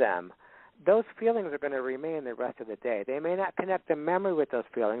leave them, those feelings are going to remain the rest of the day. They may not connect the memory with those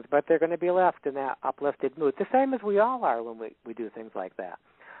feelings, but they're going to be left in that uplifted mood, the same as we all are when we do things like that.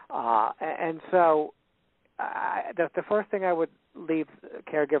 And so the first thing I would leave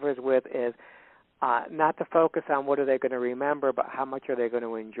caregivers with is not to focus on what are they going to remember, but how much are they going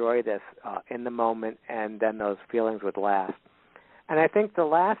to enjoy this in the moment, and then those feelings would last. And I think the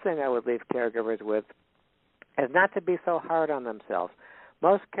last thing I would leave caregivers with is not to be so hard on themselves.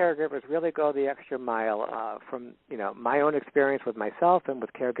 Most caregivers really go the extra mile from, my own experience with myself and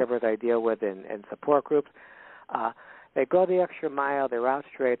with caregivers I deal with in support groups. They go the extra mile. They're out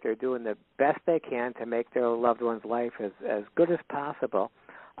straight. They're doing the best they can to make their loved one's life as good as possible.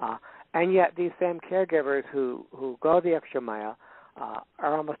 And yet these same caregivers who go the extra mile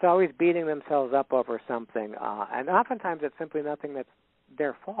are almost always beating themselves up over something. And oftentimes it's simply nothing that's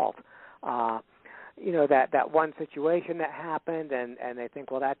their fault. That one situation that happened, and they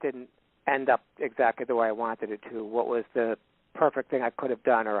think, well, that didn't end up exactly the way I wanted it to. What was the perfect thing I could have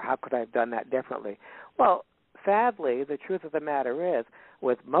done, or how could I have done that differently? Well, sadly, the truth of the matter is,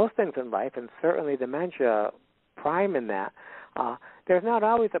 with most things in life, and certainly dementia prime in that, there's not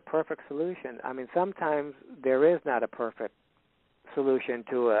always a perfect solution. I mean, sometimes there is not a perfect solution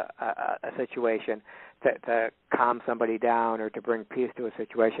to a situation to calm somebody down or to bring peace to a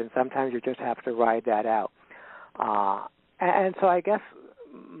situation. Sometimes you just have to ride that out. And so I guess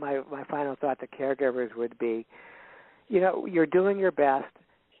my final thought to caregivers would be, you're doing your best.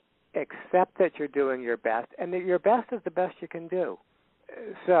 Accept that you're doing your best, and that your best is the best you can do.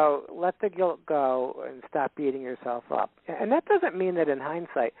 So let the guilt go and stop beating yourself up. And that doesn't mean that in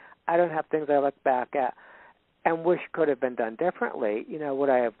hindsight I don't have things I look back at and wish could have been done differently. Would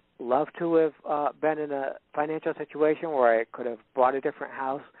I have loved to have been in a financial situation where I could have bought a different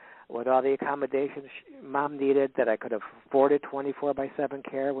house with all the accommodations Mom needed, that I could have afforded 24/7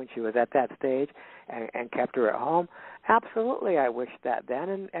 care when she was at that stage and kept her at home? Absolutely, I wish that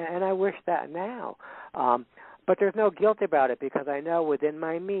then, and I wish that now. But there's no guilt about it, because I know within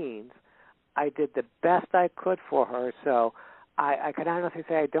my means I did the best I could for her. So I can honestly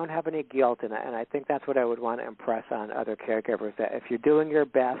say I don't have any guilt, and I think that's what I would want to impress on other caregivers, that if you're doing your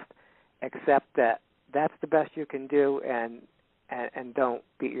best, accept that that's the best you can do, and don't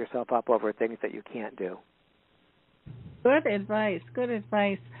beat yourself up over things that you can't do. Good advice. Good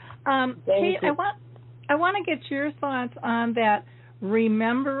advice. Kate, I want to get your thoughts on that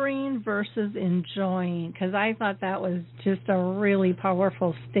remembering versus enjoying, because I thought that was just a really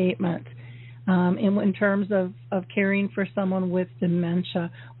powerful statement in terms of caring for someone with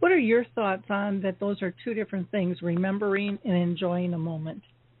dementia. What are your thoughts on that? Those are two different things, remembering and enjoying a moment.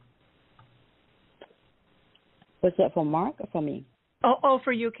 Was that for Mark or for me? Oh,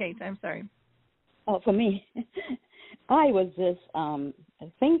 for you, Kate. I'm sorry. Oh, for me. I was just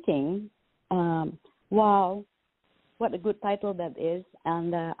thinking, wow, what a good title that is.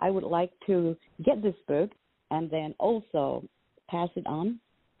 And I would like to get this book and then also pass it on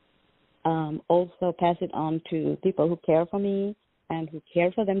Also pass it on to people who care for me and who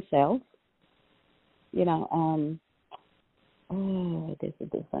care for themselves. You know, there's a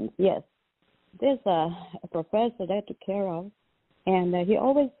difference. Yes, there's a professor that I took care of, and he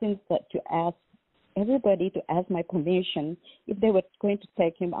always seems to ask everybody to ask my permission if they were going to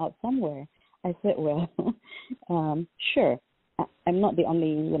take him out somewhere. I said, well, sure. I'm not the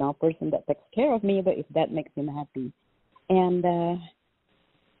only, person that takes care of me, but if that makes him happy. And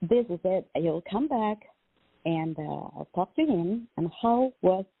this is it. He'll come back, and I'll talk to him, and how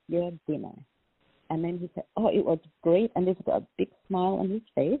was your dinner? And then he said, oh, it was great, and there's a big smile on his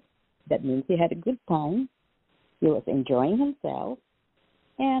face. That means he had a good time. He was enjoying himself.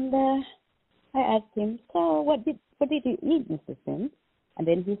 And I asked him, so what did you eat, Mr. Sims? And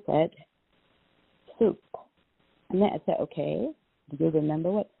then he said, soup. And then I said, okay, do you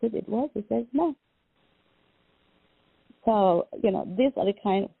remember what soup it was? He says, no. So, these are the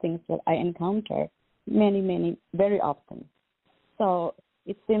kind of things that I encounter very often. So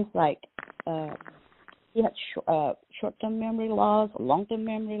it seems like he had short-term memory loss, long-term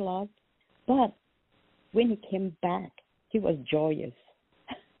memory loss. But when he came back, he was joyous.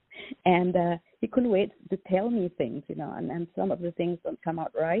 And he couldn't wait to tell me things, and some of the things don't come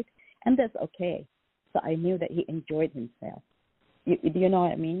out right. And that's okay. So I knew that he enjoyed himself. Do you know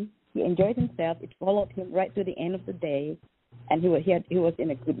what I mean? He enjoyed himself. It followed him right to the end of the day, and he was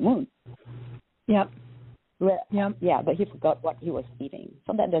in a good mood. Yep. Yep. Yeah, but he forgot what he was eating,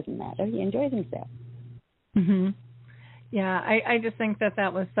 so that doesn't matter. He enjoyed himself. Mhm. Yeah, I just think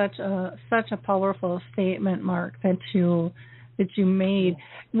that was such a powerful statement, Mark, that you made.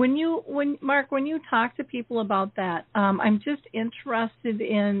 When you talk to people about that, I'm just interested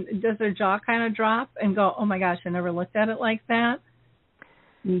in, does their jaw kind of drop and go, oh my gosh, I never looked at it like that?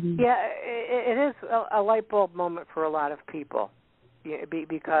 Mm-hmm. Yeah, it is a light bulb moment for a lot of people,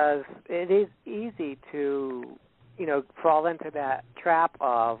 because it is easy to, fall into that trap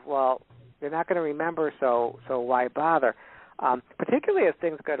of, well, you're not going to remember, so why bother? Particularly as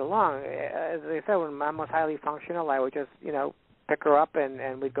things go along. As I said, when Mom was highly functional, I would just, pick her up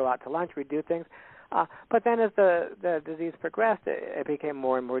and we'd go out to lunch, we'd do things. But then as the disease progressed, it became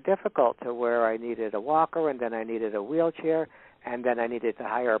more and more difficult, to where I needed a walker, and then I needed a wheelchair, and then I needed to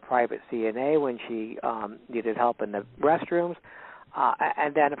hire a private CNA when she needed help in the restrooms.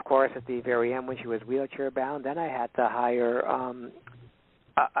 And then, of course, at the very end, when she was wheelchair-bound, then I had to hire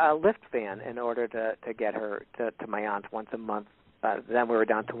a lift van in order to get her to my aunt's once a month. Then we were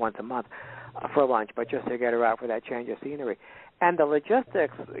down to once a month for lunch, but just to get her out for that change of scenery. And the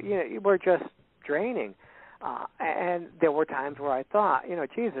logistics, were just draining. And there were times where I thought,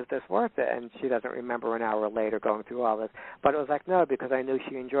 geez, is this worth it? And she doesn't remember an hour later going through all this. But it was like, no, because I knew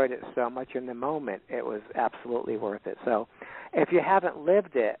she enjoyed it so much in the moment, it was absolutely worth it. So if you haven't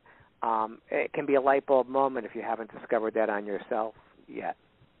lived it, it can be a light bulb moment if you haven't discovered that on yourself yet.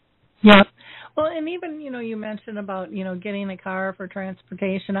 Yeah. Well, and even, you mentioned about, getting a car for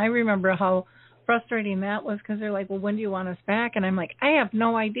transportation. I remember how frustrating that was, because they're like, well, when do you want us back? And I'm like, I have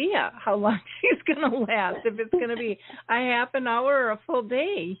no idea how long she's going to last, if it's going to be a half an hour or a full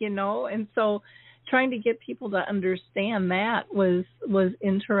day, And so trying to get people to understand that was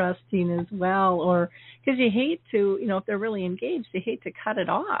interesting as well, or because you hate to, if they're really engaged, you hate to cut it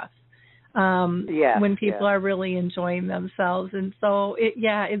off. When people are really enjoying themselves. And so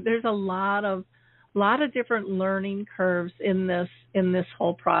there's a lot of different learning curves in this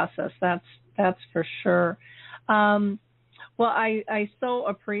whole process. That's for sure. Well, I so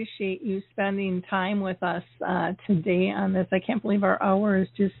appreciate you spending time with us today on this. I can't believe our hour is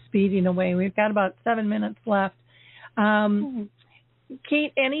just speeding away. We've got about 7 minutes left.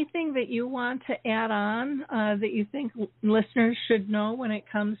 Kate, anything that you want to add on that you think listeners should know when it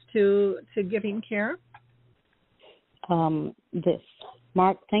comes to giving care?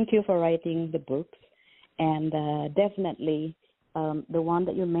 Mark, thank you for writing the books, and definitely the one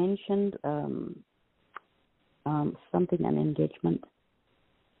that you mentioned, something on engagement.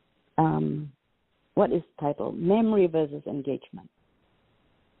 What is the title? Memory versus engagement.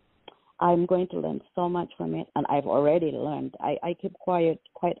 I'm going to learn so much from it, and I've already learned. I keep quiet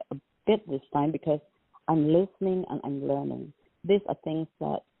quite a bit this time because I'm listening and I'm learning. These are things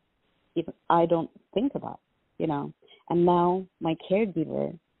that even I don't think about, And now my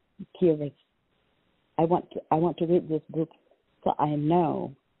caregiver, curious. I want to read this book so I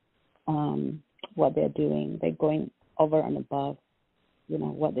know what they're doing. They're going over and above,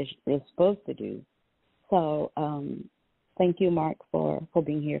 what they're supposed to do. So thank you, Mark, for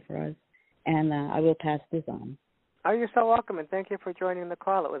being here for us. And I will pass this on. Oh, you're so welcome, and thank you for joining the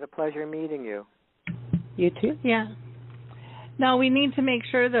call. It was a pleasure meeting you. You too? Yeah. Now, we need to make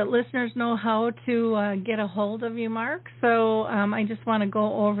sure that listeners know how to get a hold of you, Mark. So I just want to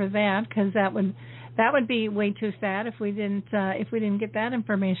go over that, because that would be way too sad if we didn't get that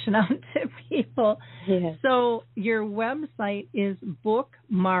information out to people. Yes. So your website is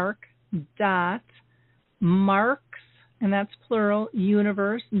bookmark.marks, and that's plural,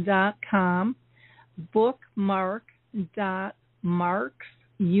 universe.com,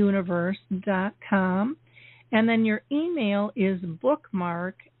 bookmark.marksuniverse.com. And then your email is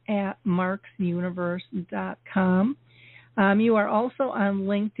bookmark@marksuniverse.com. You are also on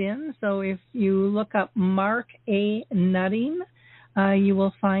LinkedIn, so if you look up Mark A. Nutting, you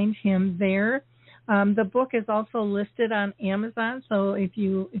will find him there. The book is also listed on Amazon, so if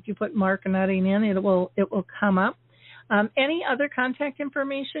you put Mark Nutting in, it will come up. Any other contact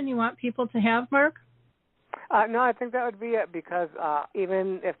information you want people to have, Mark? No, I think that would be it, because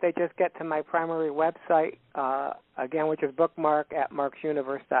even if they just get to my primary website, again, which is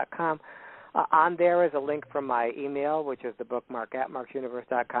bookmark@marksuniverse.com, on there is a link from my email, which is the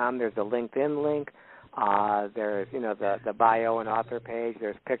bookmark@marksuniverse.com. There's a LinkedIn link. There's, the bio and author page.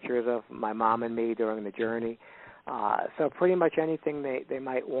 There's pictures of my mom and me during the journey. So pretty much anything they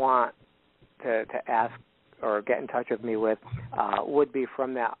might want to ask or get in touch with me with would be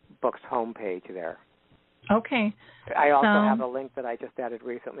from that book's homepage there. Okay. I also have a link that I just added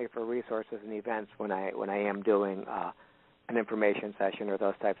recently for resources and events when I am doing an information session or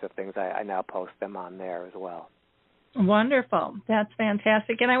those types of things. I now post them on there as well. Wonderful. That's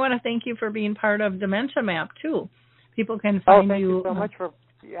fantastic. And I want to thank you for being part of Dementia Map, too. People can find thank you so much for.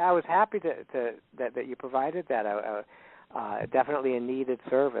 Yeah, I was happy that you provided that. Definitely a needed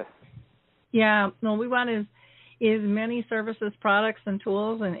service. Yeah. No, we want as many services, products, and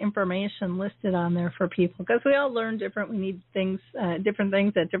tools and information listed on there for people, because we all learn different. We need different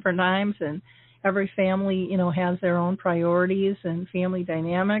things at different times, and every family, has their own priorities and family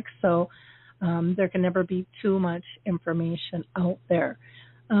dynamics. So there can never be too much information out there.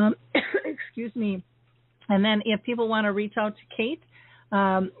 Excuse me. And then if people want to reach out to Kate,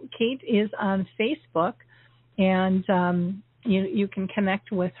 Kate is on Facebook, and you can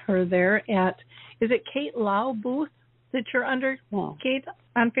connect with her there at, is it Kate Lau Booth that you're under, no. Kate,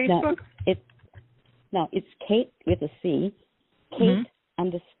 on Facebook? No, it's Kate with a C, Kate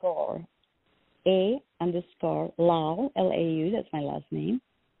 _A_ Lau, L-A-U, that's my last name,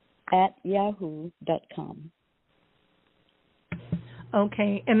 at yahoo.com.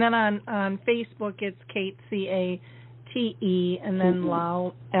 Okay, and then on Facebook it's Kate, C-A-T-E, and then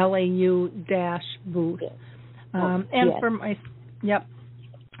Lau, L-A-U-Booth. Yes.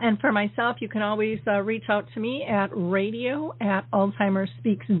 And for myself, you can always reach out to me at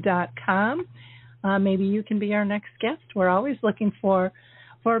radio@alzheimerspeaks.com. Maybe you can be our next guest. We're always looking for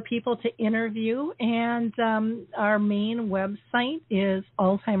people to interview, and our main website is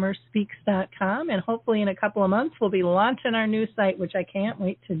alzheimerspeaks.com, and hopefully in a couple of months we'll be launching our new site, which I can't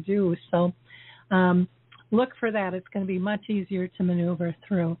wait to do. So look for that. It's going to be much easier to maneuver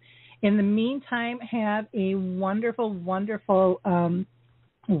through. In the meantime, have a wonderful, wonderful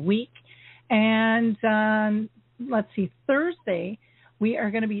week. And let's see, Thursday, we are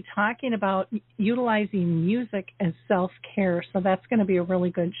going to be talking about utilizing music as self-care. So that's going to be a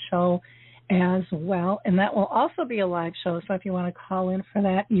really good show as well. And that will also be a live show. So if you want to call in for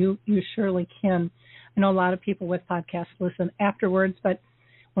that, you surely can. I know a lot of people with podcasts listen afterwards, but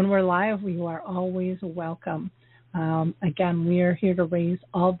when we're live, you are always welcome. Again, we are here to raise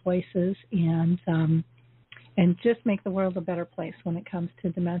all voices and just make the world a better place when it comes to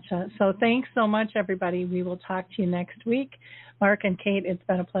dementia. So thanks so much, everybody. We will talk to you next week. Mark and Kate, it's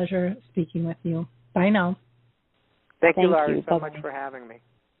been a pleasure speaking with you. Bye now. Thank you, Laurie, so much for having me.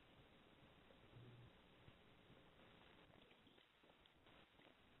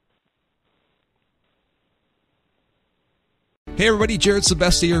 Hey everybody, Jared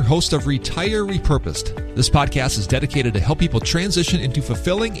Sebestier, host of Retire Repurposed. This podcast is dedicated to help people transition into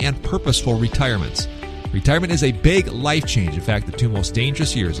fulfilling and purposeful retirements. Retirement is a big life change. In fact, the two most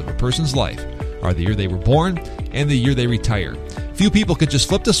dangerous years of a person's life are the year they were born and the year they retire. Few people could just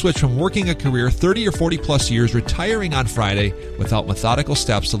flip the switch from working a career 30 or 40 plus years, retiring on Friday without methodical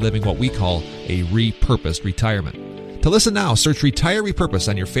steps to living what we call a repurposed retirement. To listen now, search Retire Repurposed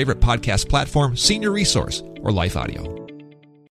on your favorite podcast platform, Senior Resource, or Life Audio.